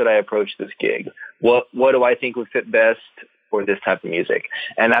 how should I approach this gig? What do I think would fit best for this type of music?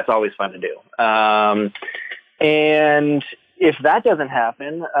 And that's always fun to do. And if that doesn't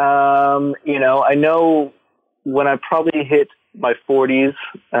happen, I know when I probably hit my 40s,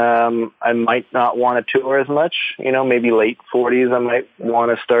 I might not want to tour as much. Maybe late 40s, I might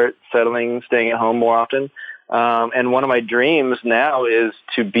want to start settling, staying at home more often. And one of my dreams now is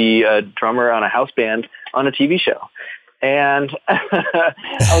to be a drummer on a house band on a TV show. And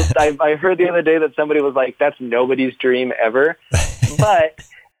I heard the other day that somebody was like, that's nobody's dream ever. But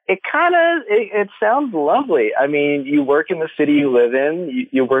it sounds lovely. I mean, you work in the city you live in,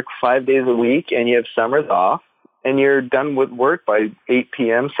 you work 5 days a week, and you have summers off, and you're done with work by 8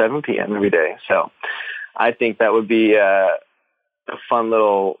 p.m., 7 p.m. every day. So I think that would be a fun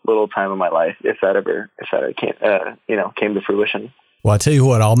little time of my life if that came to fruition. Well, I tell you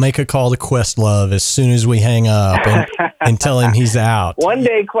what, I'll make a call to Questlove as soon as we hang up and tell him he's out. One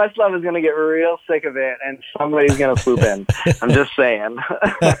day Questlove is going to get real sick of it and somebody's going to swoop in. I'm just saying.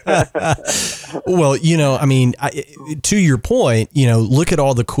 Well, I mean, to your point, look at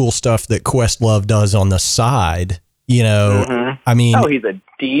all the cool stuff that Questlove does on the side, I mean. Oh, he's a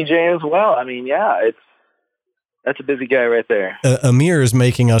DJ as well. I mean, yeah, that's a busy guy right there. Amir is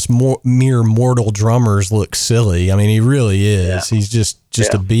making us mere mortal drummers look silly. I mean, he really is. Yeah. He's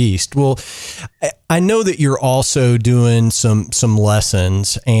just a beast. Well, I know that you're also doing some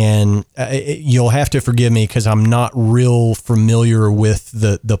lessons, and you'll have to forgive me because I'm not real familiar with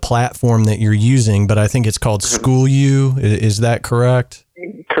the platform that you're using, but I think it's called School U. Is that correct?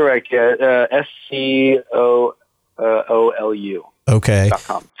 Correct. Yeah. SCOOLU. Okay.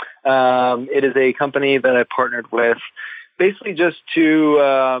 .com. It is a company that I partnered with, basically just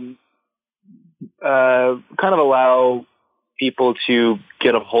to kind of allow people to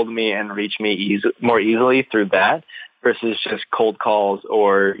get a hold of me and reach me more easily through that, versus just cold calls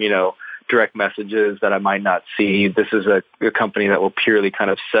or direct messages that I might not see. This is a company that will purely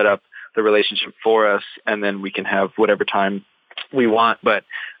kind of set up the relationship for us, and then we can have whatever time we want. But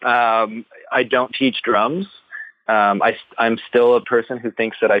I don't teach drums. I'm still a person who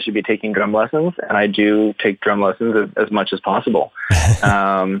thinks that I should be taking drum lessons, and I do take drum lessons as much as possible.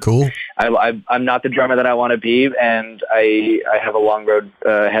 Cool. I'm not the drummer that I want to be, and I have a long road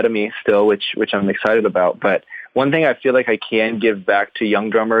ahead of me still, which I'm excited about. But one thing I feel like I can give back to young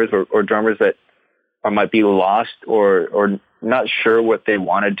drummers or drummers that might be lost or not sure what they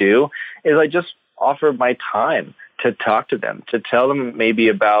want to do is I just offer my time to talk to them, to tell them maybe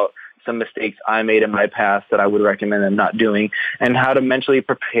about some mistakes I made in my past that I would recommend them not doing, and how to mentally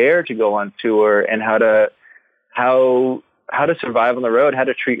prepare to go on tour, and how to survive on the road, how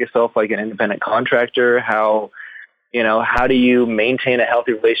to treat yourself like an independent contractor, how do you maintain a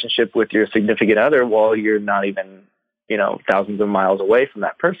healthy relationship with your significant other while you're not even, thousands of miles away from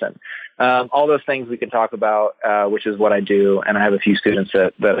that person. All those things we can talk about, which is what I do. And I have a few students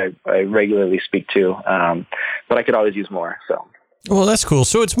that I regularly speak to, but I could always use more. So. Well, that's cool.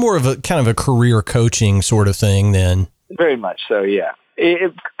 So it's more of a kind of a career coaching sort of thing then. Very much so. Yeah.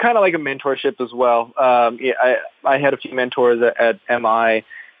 It's kind of like a mentorship as well. I had a few mentors at MI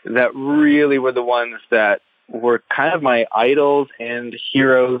that really were the ones that were kind of my idols and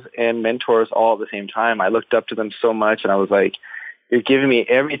heroes and mentors all at the same time. I looked up to them so much, and I was like, you're giving me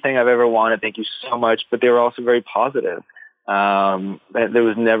everything I've ever wanted. Thank you so much. But they were also very positive. There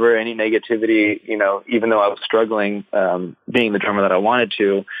was never any negativity, even though I was struggling, being the drummer that I wanted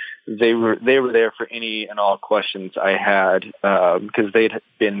to. They were there for any and all questions I had, because they'd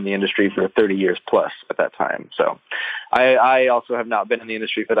been in the industry for 30 years plus at that time. So I also have not been in the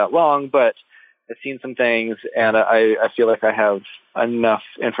industry for that long, but I've seen some things, and I feel like I have enough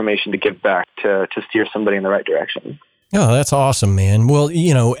information to give back to steer somebody in the right direction. Oh, that's awesome, man. Well,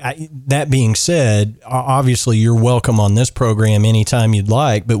 that being said, obviously you're welcome on this program anytime you'd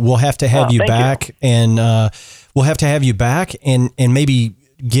like, but we'll have to have you back, and we'll have to have you back and maybe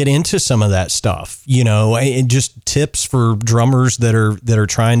get into some of that stuff, and just tips for drummers that are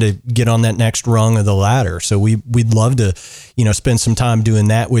trying to get on that next rung of the ladder. So we'd love to, spend some time doing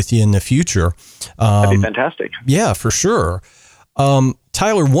that with you in the future. That'd be fantastic. Yeah, for sure.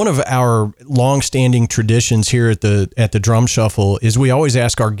 Tyler, one of our long-standing traditions here at the Drum Shuffle is we always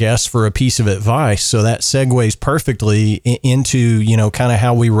ask our guests for a piece of advice. So that segues perfectly into, kind of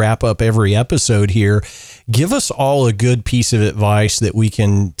how we wrap up every episode here. Give us all a good piece of advice that we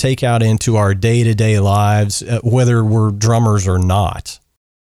can take out into our day-to-day lives, whether we're drummers or not.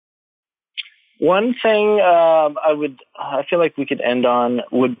 One thing I feel like we could end on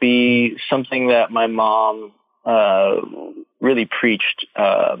would be something that my mom really preached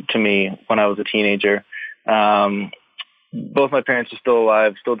to me when I was a teenager. Both my parents are still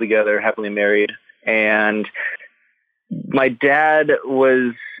alive, still together, happily married. And my dad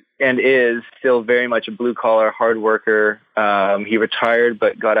was and is still very much a blue-collar, hard worker. He retired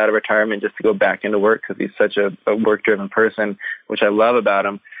but got out of retirement just to go back into work because he's such a work-driven person, which I love about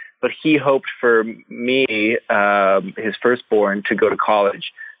him. But he hoped for me, his firstborn, to go to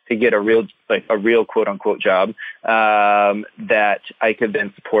college, to get a real quote unquote job, that I could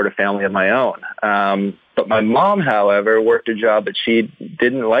then support a family of my own. But my mom, however, worked a job that she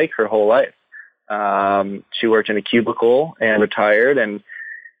didn't like her whole life. She worked in a cubicle and retired, and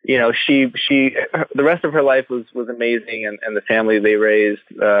she the rest of her life was amazing, and the family they raised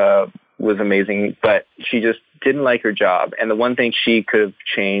was amazing, but she just didn't like her job. And the one thing she could have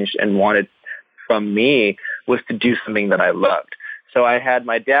changed and wanted from me was to do something that I loved. So I had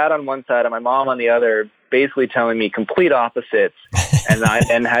my dad on one side and my mom on the other, basically telling me complete opposites. And I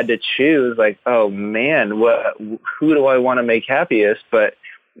then had to choose, like, oh man, who do I want to make happiest? But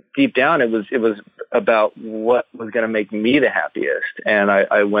deep down, it was about what was going to make me the happiest. And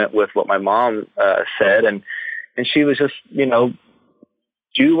I went with what my mom said. And she was just,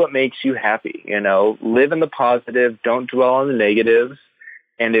 do what makes you happy, live in the positive, don't dwell on the negatives.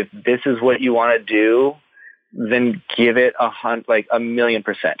 And if this is what you want to do, then give it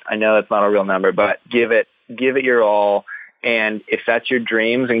 1,000,000%. I know that's not a real number, but give it your all. And if that's your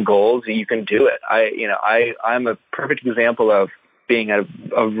dreams and goals, you can do it. I'm a perfect example of being a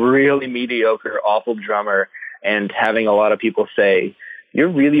really mediocre, awful drummer and having a lot of people say, you're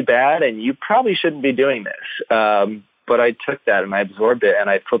really bad and you probably shouldn't be doing this. But I took that and I absorbed it and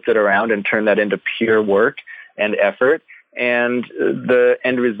I flipped it around and turned that into pure work and effort. And the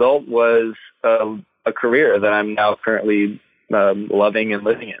end result was a career that I'm now currently loving and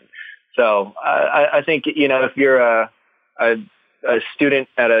living in. So I think, if you're a student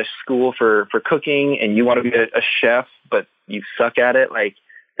at a school for cooking and you want to be a chef, but you suck at it,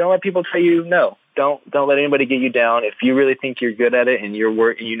 don't let people tell you no. Don't let anybody get you down. If you really think you're good at it and your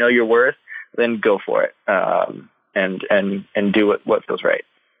worth, then go for it. And do what feels right.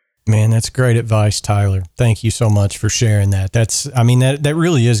 Man, that's great advice, Tyler. Thank you so much for sharing that. That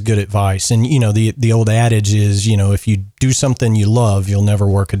really is good advice. And, the old adage is, if you do something you love, you'll never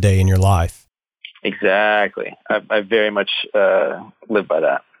work a day in your life. Exactly. I very much live by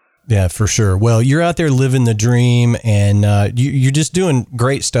that. Yeah, for sure. Well, you're out there living the dream and you're just doing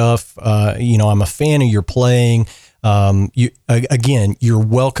great stuff. I'm a fan of your playing. You're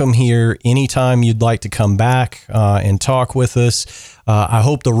welcome here anytime you'd like to come back and talk with us. I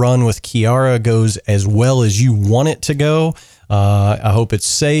hope the run with Kiiara goes as well as you want it to go. I hope it's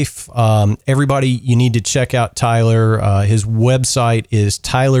safe. Everybody, you need to check out Tyler. His website is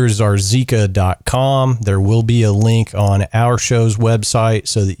tylerzarzeka.com. There will be a link on our show's website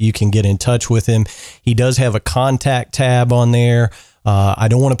so that you can get in touch with him. He does have a contact tab on there. I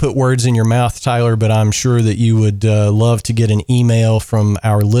don't want to put words in your mouth, Tyler, but I'm sure that you would love to get an email from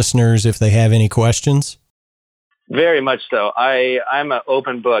our listeners if they have any questions. Very much so. I'm an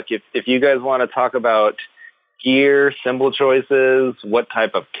open book. If you guys want to talk about gear, cymbal choices, what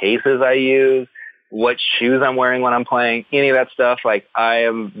type of cases I use, what shoes I'm wearing when I'm playing, any of that stuff, like I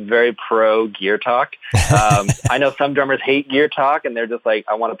am very pro gear talk. I know some drummers hate gear talk and they're just like,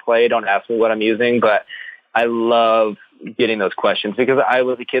 I want to play, don't ask me what I'm using, but I love getting those questions because I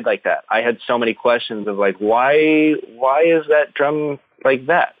was a kid like that. I had so many questions of like, why is that drum like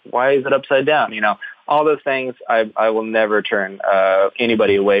that? Why is it upside down? You know, all those things. I will never turn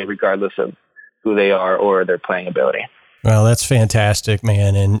anybody away regardless of who they are or their playing ability. Well, that's fantastic,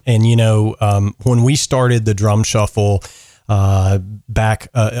 man. And you know, when we started the Drum Shuffle back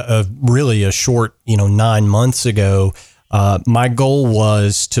really a short, 9 months ago, my goal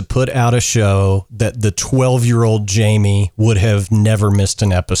was to put out a show that the 12-year-old Jamie would have never missed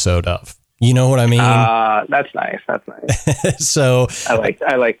an episode of. You know what I mean? That's nice. That's nice. So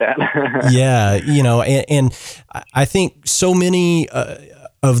I like that. Yeah. And I think so many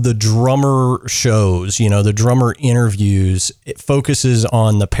of the drummer shows, the drummer interviews, it focuses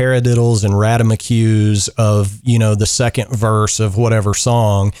on the paradiddles and ratomacues of, the second verse of whatever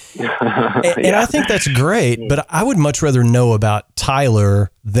song. And I think that's great, but I would much rather know about Tyler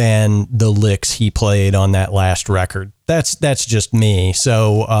than the licks he played on that last record. That's just me.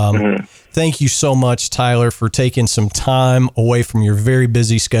 So thank you so much, Tyler, for taking some time away from your very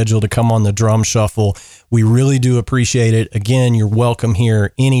busy schedule to come on the Drum Shuffle. We really do appreciate it. Again, you're welcome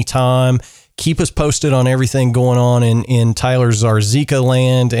here anytime. Keep us posted on everything going on in Tyler Zarzeka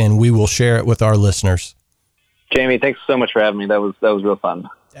land, and we will share it with our listeners. Jamie, thanks so much for having me. That was real fun.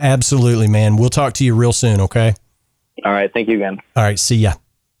 Absolutely, man. We'll talk to you real soon, okay? All right. Thank you again. All right. See ya.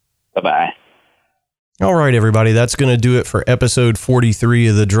 Bye-bye. All right, everybody, that's going to do it for episode 43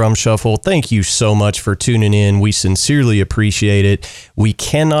 of the Drum Shuffle. Thank you so much for tuning in. We sincerely appreciate it. We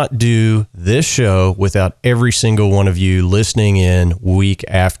cannot do this show without every single one of you listening in week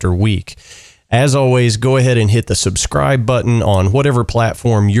after week. As always, go ahead and hit the subscribe button on whatever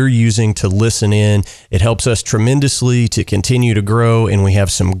platform you're using to listen in. It helps us tremendously to continue to grow, and we have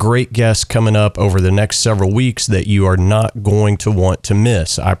some great guests coming up over the next several weeks that you are not going to want to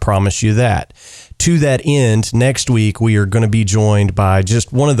miss. I promise you that. To that end, next week, we are going to be joined by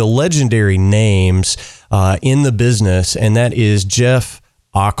just one of the legendary names in the business, and that is Jeff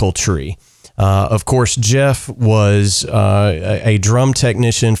Ochiltree. Of course, Jeff was a drum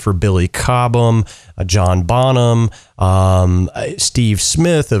technician for Billy Cobham, John Bonham, Steve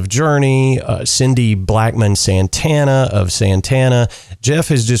Smith of Journey, Cindy Blackman Santana of Santana. Jeff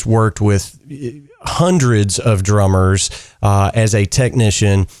has just worked with hundreds of drummers as a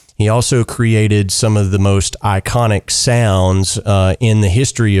technician. He also created some of the most iconic sounds in the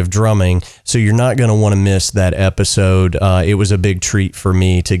history of drumming, so you're not going to want to miss that episode. It was a big treat for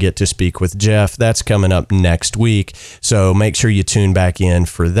me to get to speak with Jeff. That's coming up next week, so make sure you tune back in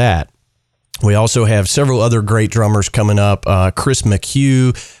for that. We also have several other great drummers coming up. Chris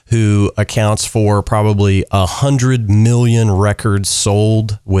McHugh, who accounts for probably 100 million records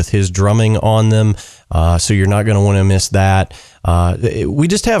sold with his drumming on them. So you're not going to want to miss that. We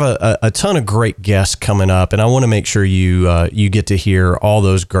just have a ton of great guests coming up, and I want to make sure you get to hear all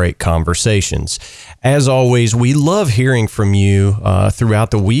those great conversations. As always, we love hearing from you throughout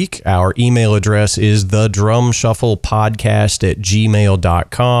the week. Our email address is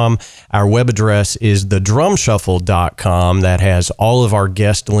thedrumshufflepodcast@gmail.com. Our web address is thedrumshuffle.com. That has all of our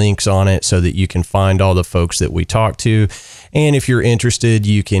guest links on it so that you can find all the folks that we talk to. And if you're interested,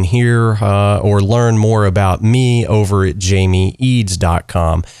 you can hear or learn more about me over at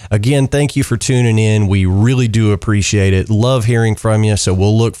jamieeads.com. Again, thank you for tuning in. We really do appreciate it. Love hearing from you. So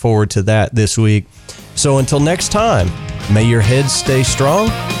we'll look forward to that this week. So until next time, may your heads stay strong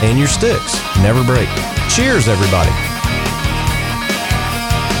and your sticks never break. Cheers, everybody.